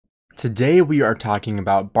Today we are talking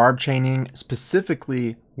about barb chaining,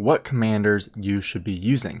 specifically what commanders you should be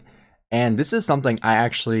using. And this is something I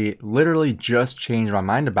actually literally just changed my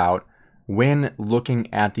mind about when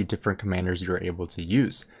looking at the different commanders you're able to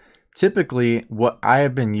use. Typically, what I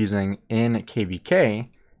have been using in KVK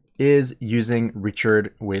is using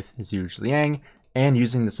Richard with Zhuge Liang and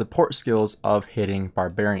using the support skills of hitting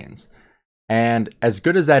barbarians. And as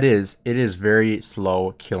good as that is, it is very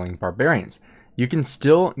slow killing barbarians. You can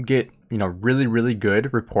still get, really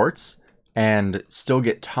good reports and still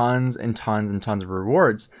get tons and tons and tons of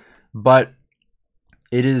rewards, but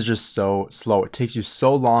it is just so slow. It takes you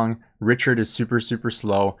so long. Richard is super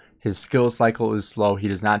slow. His skill cycle is slow. He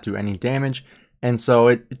does not do any damage. And so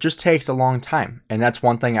it just takes a long time. And that's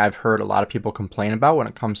one thing I've heard a lot of people complain about when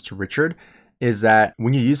it comes to Richard, is that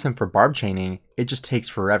when you use him for barb chaining, it just takes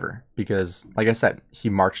forever because, like I said, he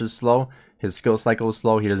marches slow. His skill cycle is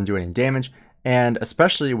slow. He doesn't do any damage. And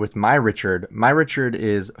especially with my Richard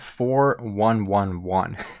is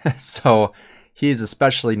 4111. So he is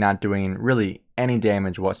especially not doing really any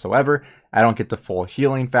damage whatsoever. I don't get the full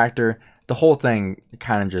healing factor. The whole thing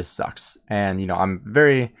kind of just sucks. And, I'm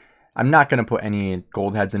not going to put any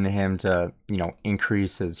gold heads into him to,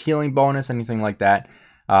 increase his healing bonus, anything like that.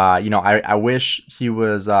 I wish he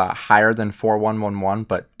was higher than 4111,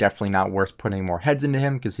 but definitely not worth putting more heads into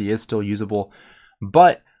him because he is still usable.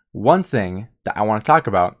 But one thing that I want to talk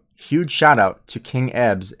about, huge shout out to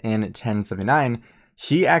KingEbz in 1079.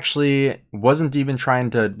 He actually wasn't even trying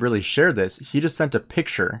to really share this. He just sent a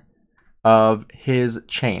picture of his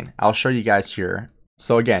chain. I'll show you guys here.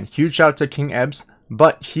 So again, huge shout out to KingEbz,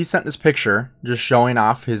 but he sent this picture just showing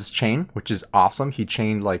off his chain, which is awesome. He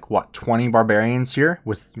chained 20 barbarians here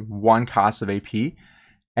with 1 cost of AP.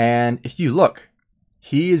 And if you look,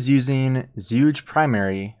 he is using Zhuge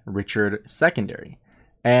primary, Richard secondary.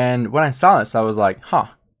 And when I saw this, I was like,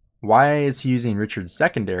 why is he using Richard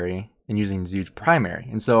secondary and using Zhuge primary?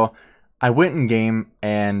 And so I went in game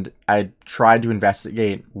and I tried to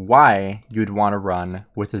investigate why you'd want to run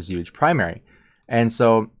with a Zhuge primary. And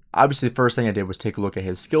so obviously the first thing I did was take a look at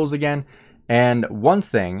his skills again. And one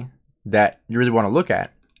thing that you really want to look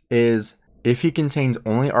at is if he contains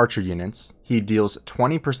only archer units, he deals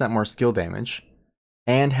 20% more skill damage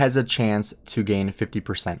and has a chance to gain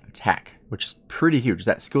 50% attack, which is pretty huge.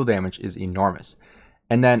 That skill damage is enormous.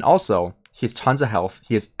 And then also, he has tons of health.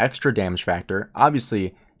 He has extra damage factor,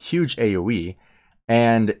 obviously huge AoE,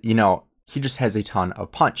 and he just has a ton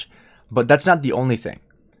of punch. But that's not the only thing.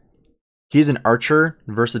 He's an archer,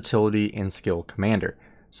 versatility, and skill commander.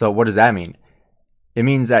 So what does that mean? It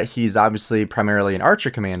means that he's obviously primarily an archer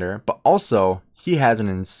commander, but also he has an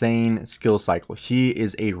insane skill cycle. He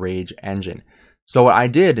is a rage engine. So what I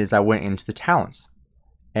did is I went into the talents.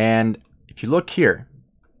 And if you look here,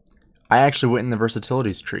 I actually went in the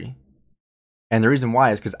versatilities tree. And the reason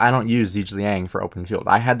why is because I don't use Zhuge Liang for open field.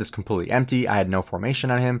 I had this completely empty. I had no formation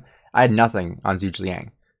on him. I had nothing on Zhuge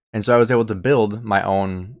Liang. And so I was able to build my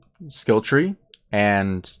own skill tree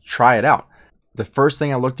and try it out. The first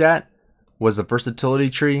thing I looked at was the versatility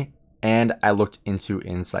tree, and I looked into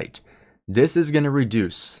insight. This is going to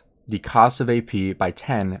reduce the cost of AP by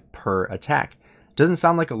 10 per attack. Doesn't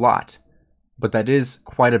sound like a lot, but that is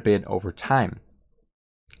quite a bit over time.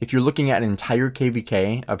 If you're looking at an entire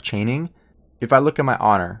KVK of chaining, if I look at my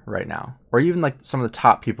honor right now, or even some of the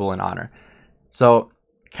top people in honor. So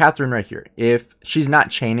Catherine right here, if she's not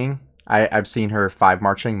chaining, I've seen her 5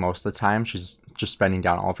 marching most of the time. She's just spending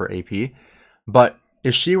down all of her AP. But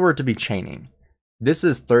if she were to be chaining, this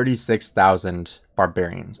is 36,000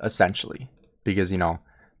 barbarians, essentially. Because,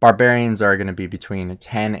 barbarians are going to be between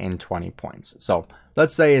 10 and 20 points. So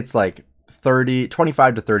let's say it's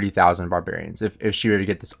 25 to 30,000 barbarians if she were to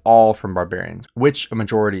get this all from barbarians, which a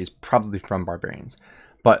majority is probably from barbarians.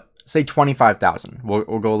 But say 25,000, we'll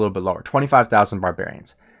go a little bit lower, 25,000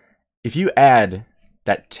 barbarians. If you add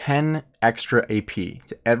that 10 extra AP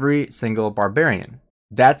to every single barbarian,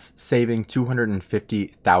 that's saving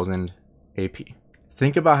 250,000 AP.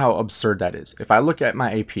 Think about how absurd that is. If I look at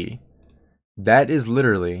my AP, that is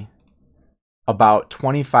literally about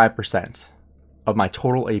 25% of my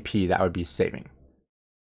total AP that I would be saving.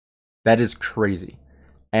 That is crazy.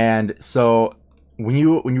 And so when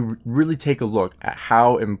you really take a look at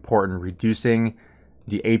how important reducing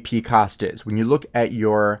the AP cost is, when you look at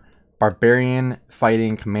your barbarian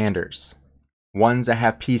fighting commanders, ones that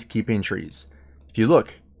have peacekeeping trees, if you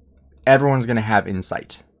look, everyone's going to have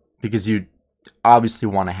insight because you obviously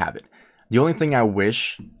want to have it. The only thing I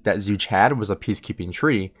wish that Zhuge had was a peacekeeping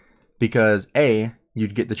tree, because A,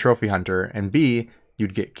 you'd get the trophy hunter, and B,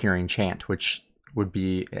 you'd get curing chant, which would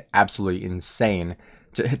be absolutely insane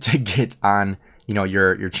to get on,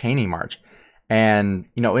 your chaining march. And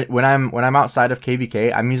when I'm outside of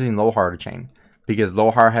KVK, I'm using Lohar to chain, because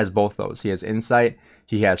Lohar has both those. He has insight,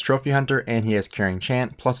 he has trophy hunter, and he has curing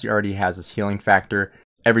chant, plus he already has his healing factor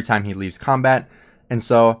every time he leaves combat. And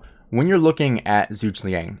so when you're looking at Zhuge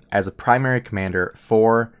Liang as a primary commander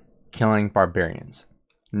for killing barbarians,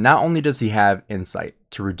 not only does he have insight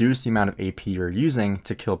to reduce the amount of AP you're using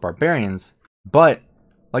to kill barbarians, but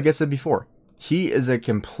like I said before, he is a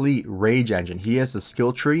complete rage engine. He has a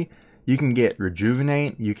skill tree. You can get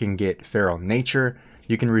rejuvenate, you can get feral nature,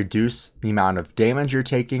 you can reduce the amount of damage you're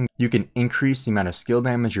taking, you can increase the amount of skill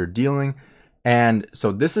damage you're dealing. And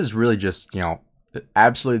so this is really just,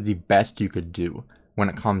 absolutely the best you could do when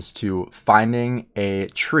it comes to finding a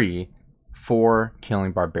tree for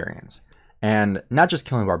killing barbarians. And not just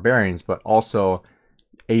killing barbarians, but also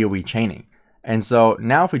AoE chaining. And so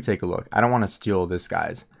now if we take a look, I don't want to steal this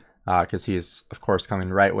guy's, because he is of course coming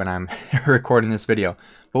right when I'm recording this video,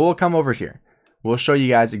 but we'll come over here. We'll show you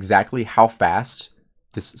guys exactly how fast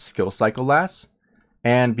this skill cycle lasts.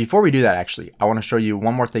 And before we do that, actually, I want to show you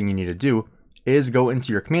one more thing you need to do is go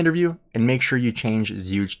into your commander view and make sure you change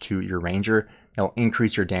Zhuge to your ranger. It'll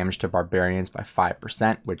increase your damage to barbarians by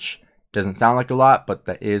 5%, which doesn't sound like a lot, but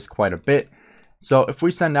that is quite a bit. So if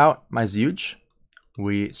we send out my Zhuge,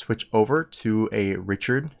 we switch over to a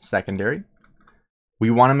Richard secondary. We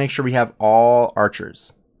want to make sure we have all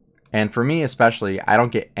archers. And for me especially, I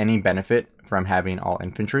don't get any benefit from having all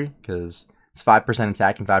infantry, because it's 5%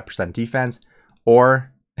 attack and 5% defense,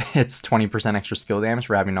 or it's 20% extra skill damage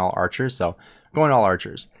for having all archers. So going all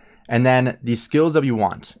archers. And then the skills that we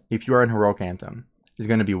want, if you are in Heroic Anthem, is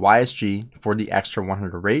going to be YSG for the extra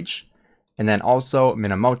 100 rage, and then also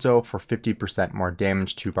Minamoto for 50% more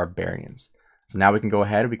damage to barbarians. So now we can go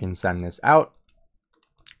ahead, we can send this out.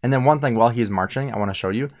 And then one thing while he is marching, I want to show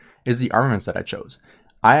you is the armaments that I chose.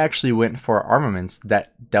 I actually went for armaments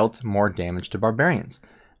that dealt more damage to barbarians.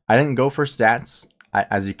 I didn't go for stats.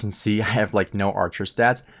 As you can see, I have like no archer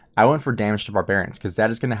stats. I went for damage to barbarians because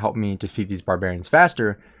that is going to help me defeat these barbarians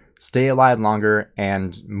faster, stay alive longer,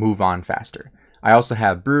 and move on faster. I also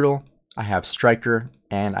have brutal, I have striker,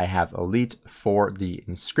 and I have elite for the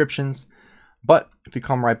inscriptions. But if you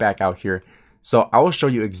come right back out here, so I will show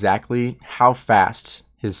you exactly how fast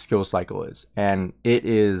his skill cycle is. And it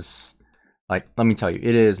is, like, let me tell you,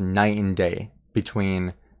 it is night and day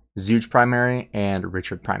between Zhuge primary and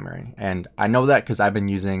Richard primary. And I know that because I've been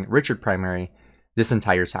using Richard primary this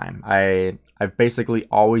entire time. I've basically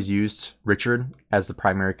always used Richard as the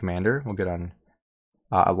primary commander. We'll get on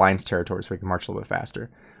Alliance territory so we can march a little bit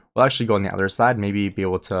faster. We'll actually go on the other side, maybe be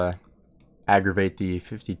able to aggravate the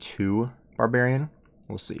 52 barbarian.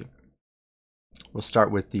 We'll see. We'll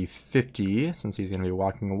start with the 50 since he's going to be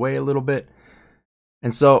walking away a little bit.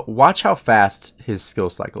 And so watch how fast his skill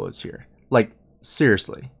cycle is here. Like,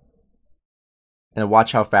 seriously. And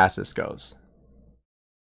watch how fast this goes.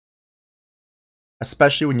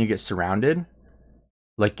 Especially when you get surrounded.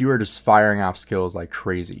 Like, you are just firing off skills like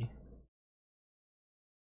crazy.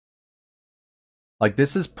 Like,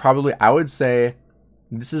 this is probably, I would say,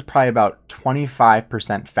 this is probably about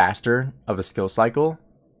 25% faster of a skill cycle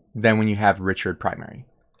than when you have Richard primary.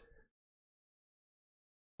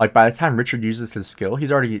 Like, by the time Richard uses his skill,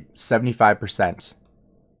 he's already 75%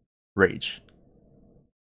 rage.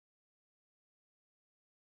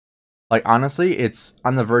 Like, honestly, it's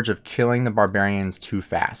on the verge of killing the barbarians too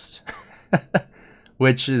fast.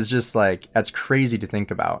 Which is just like, that's crazy to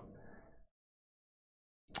think about.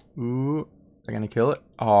 Ooh, they're gonna kill it?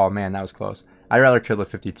 Oh man, that was close. I'd rather kill the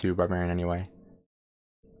 52 barbarian anyway.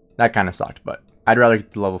 That kind of sucked, but I'd rather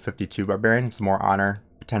get the level 52 barbarian. It's more honor,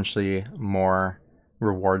 potentially more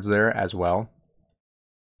rewards there as well.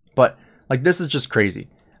 But like, this is just crazy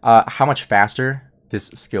how much faster this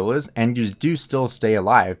skill is, and you do still stay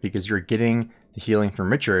alive because you're getting the healing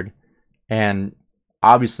from Richard, and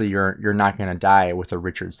obviously you're not going to die with a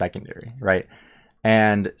Richard secondary, right?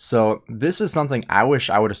 And so this is something I wish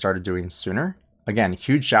I would have started doing sooner. Again,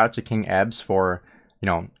 huge shout out to KingEbz for,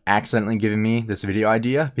 accidentally giving me this video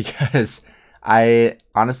idea, because I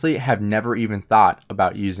honestly have never even thought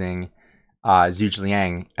about using Zhuge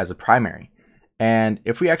Liang as a primary. And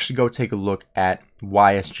if we actually go take a look at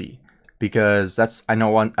YSG, because that's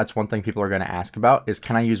one thing people are going to ask about is,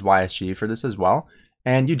 can I use YSG for this as well?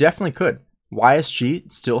 And you definitely could.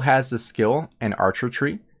 YSG still has the skill and archer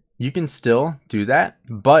tree. You can still do that,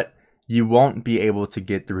 but you won't be able to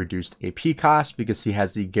get the reduced AP cost because he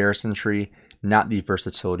has the garrison tree, not the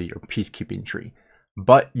versatility or peacekeeping tree.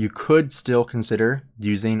 But you could still consider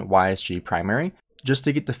using YSG primary just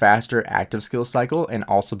to get the faster active skill cycle and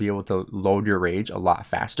also be able to load your rage a lot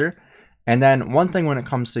faster. And then one thing when it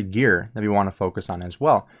comes to gear that we want to focus on as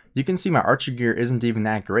well, you can see my archer gear isn't even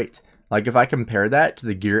that great. Like if I compare that to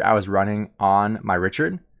the gear I was running on my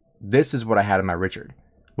Richard, this is what I had in my Richard,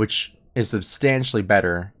 which is substantially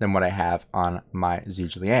better than what I have on my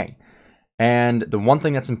Zhuge Liang. And the one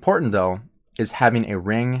thing that's important though is having a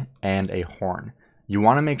ring and a horn. You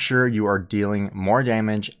want to make sure you are dealing more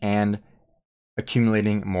damage and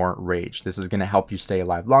accumulating more rage. This is going to help you stay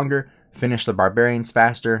alive longer, finish the barbarians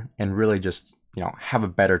faster, and really just, have a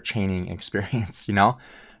better chaining experience,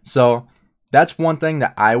 So that's one thing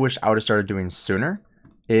that I wish I would have started doing sooner,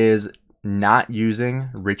 is not using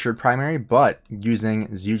Richard primary, but using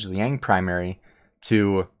Zhuge Liang primary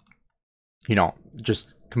to,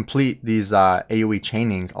 just complete these AoE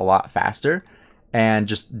chainings a lot faster and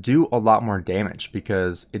just do a lot more damage,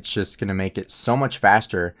 because it's just going to make it so much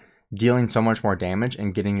faster, dealing so much more damage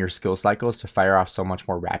and getting your skill cycles to fire off so much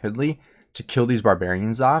more rapidly to kill these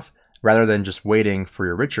barbarians off, rather than just waiting for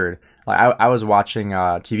your Richard. Like I was watching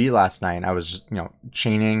TV last night, and I was just,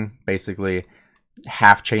 chaining, basically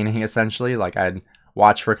half chaining essentially. Like I'd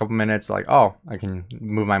watch for a couple minutes, like, oh, I can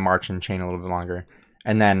move my march and chain a little bit longer,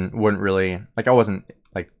 and then wouldn't really, like, I wasn't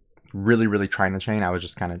like really trying to chain. I was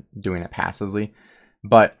just kind of doing it passively.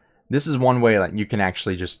 But this is one way that you can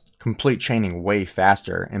actually just complete chaining way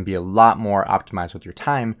faster and be a lot more optimized with your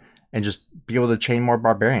time, and just be able to chain more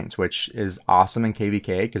barbarians, which is awesome in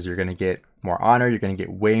KvK because you're going to get more honor, you're going to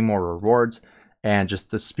get way more rewards, and just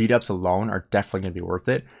the speed ups alone are definitely going to be worth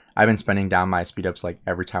it. I've been spending down my speed ups like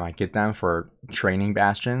every time I get them for training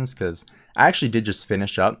bastions, because I actually did just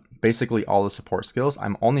finish up basically all the support skills.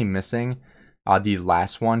 I'm only missing the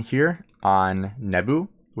last one here on Nebu,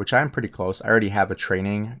 which I'm pretty close. I already have a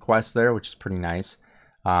training quest there, which is pretty nice.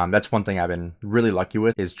 That's one thing I've been really lucky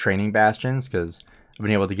with, is training bastions, because I've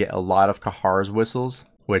been able to get a lot of Kahar's whistles,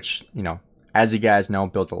 which, as you guys know,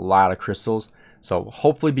 built a lot of crystals. So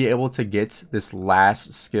hopefully be able to get this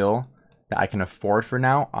last skill that I can afford for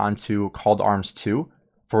now onto Called Arms 2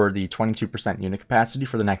 for the 22% unit capacity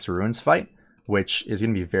for the next Ruins fight, which is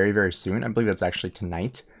going to be very soon. I believe that's actually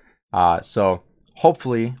tonight. So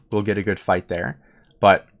hopefully we'll get a good fight there.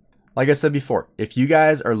 But like I said before, if you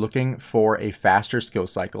guys are looking for a faster skill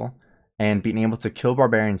cycle and being able to kill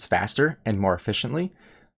barbarians faster and more efficiently,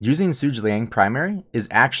 using Zhuge Liang primary is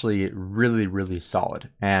actually really solid.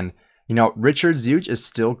 And Richard Zhuge is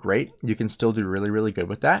still great. You can still do really good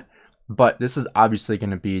with that. But this is obviously going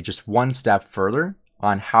to be just one step further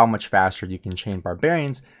on how much faster you can chain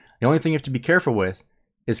barbarians. The only thing you have to be careful with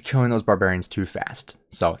is killing those barbarians too fast.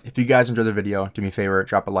 So if you guys enjoyed the video, do me a favor,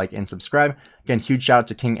 drop a like and subscribe. Again, huge shout out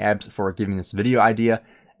to KingEbz for giving this video idea.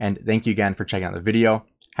 And thank you again for checking out the video.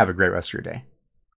 Have a great rest of your day.